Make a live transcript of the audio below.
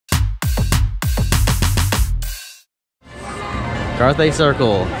Carthay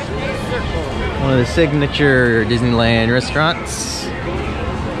Circle. One of the signature Disneyland restaurants.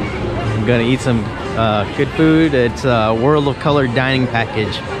 I'm gonna eat some good food. It's a World of Color dining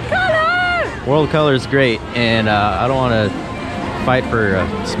package. Color! World of Color is great, and I don't want to fight for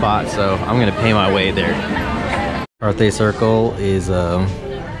a spot, so I'm gonna pay my way there. Carthay Circle is the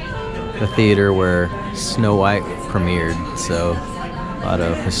theater where Snow White premiered, so a lot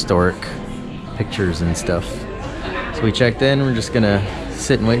of historic pictures and stuff. So we checked in. We're just gonna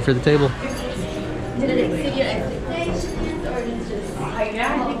sit and wait for the table. Did it exceed your expectations, or did it just? I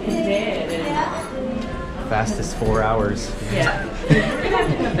think it did. Fastest 4 hours. Yeah. We're gonna have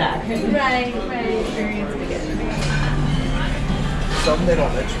to come back. Right. Experience it again. Some they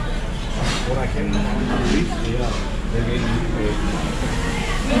don't let you. When I came they made me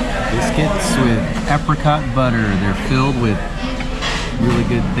Biscuits with apricot butter. They're filled with really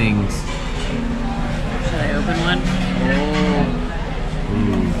good things. Should I open one? Oh.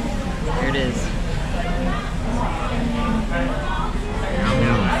 Ooh. There it is.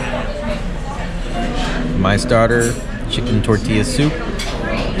 My starter, chicken tortilla soup,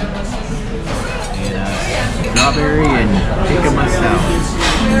 and strawberry and tikka masala.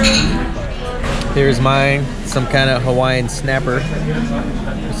 Here's mine, some kind of Hawaiian snapper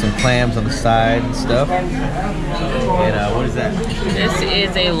with some clams on the side and stuff. And what is that? This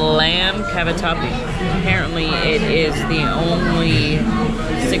is a lamb cavatappi. Apparently it is the only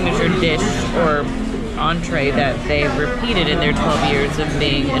signature dish or entree that they've repeated in their 12 years of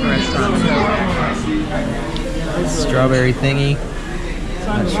being in restaurants. Strawberry thingy.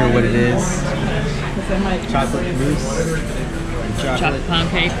 Not sure what it is. Chocolate mousse. Chocolate pound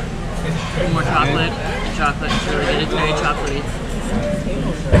cake. More chocolate. Chocolate. It's really good. It's very chocolatey.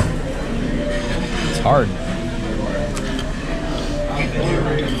 It's hard.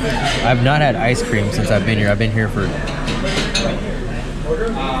 I've not had ice cream since I've been here. I've been here for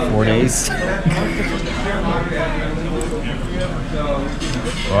 4 days.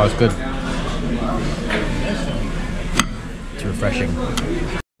 Oh, it's good. It's refreshing.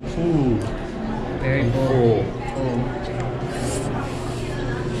 Ooh, Very full.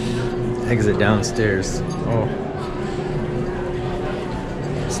 Exit downstairs. Oh,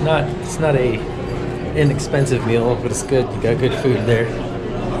 it's not a inexpensive meal, but it's good. You got good food there.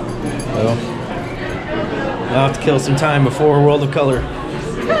 So I'll have to kill some time before World of Color.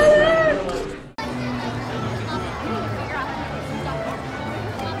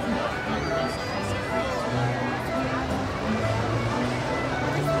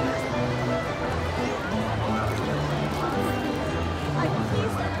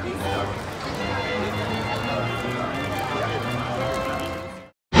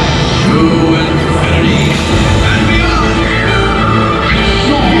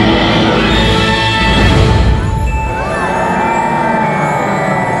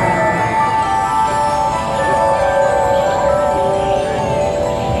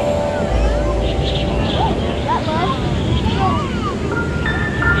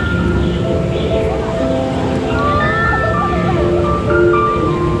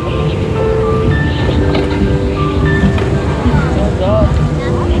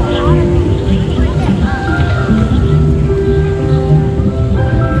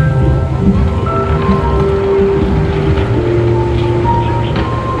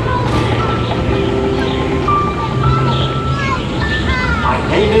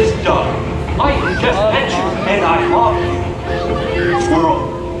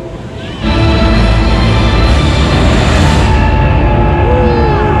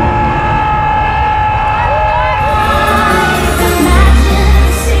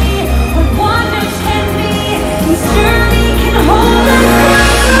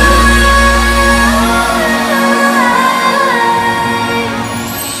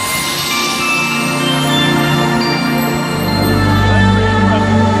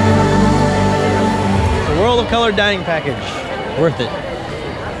 Color dining package, worth it.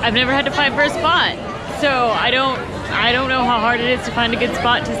 I've never had to fight for a spot, so I don't know how hard it is to find a good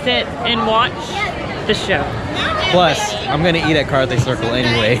spot to sit and watch the show. Plus, I'm gonna eat at Carthay Circle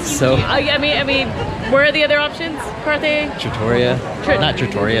anyway, so. I mean, where are the other options? Carthay? Trattoria. Not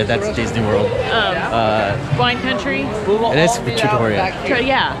Trattoria, that's Disney World. Wine Country? It is Trattoria.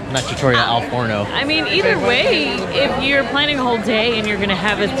 Yeah. Not Trattoria, Al Forno. I mean, either way, if you're planning a whole day and you're gonna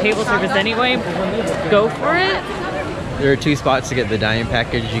have a table service anyway, go for it. There are 2 spots to get the dining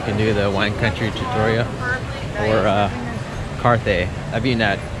package. You can do the Wine Country Trattoria or Carthay. I've eaten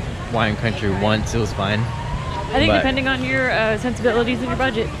at Wine Country once, it was fine. I think depending on your sensibilities and your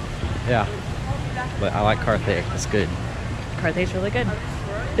budget. Yeah, but I like Carthay, it's good. Carthay's really good.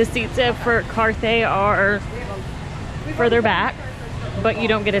 The seats for Carthay are further back, but you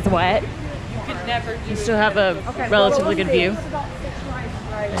don't get as wet. You still have a relatively good view.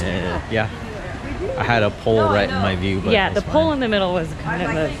 Yeah, I had a pole right in my view. But Yeah, the it's pole fine. in the middle was kind of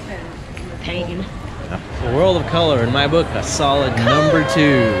a pain. The World of Color, in my book, a solid number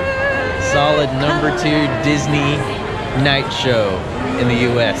 2. Solid number 2 Disney night show in the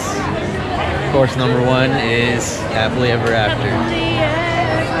U.S. Of course, number 1 is Happily Ever After.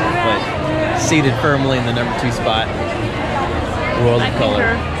 But seated firmly in the number 2 spot, World of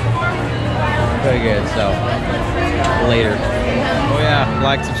Color. Very good, so later. Oh yeah,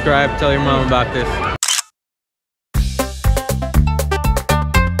 like, subscribe, tell your mom about this.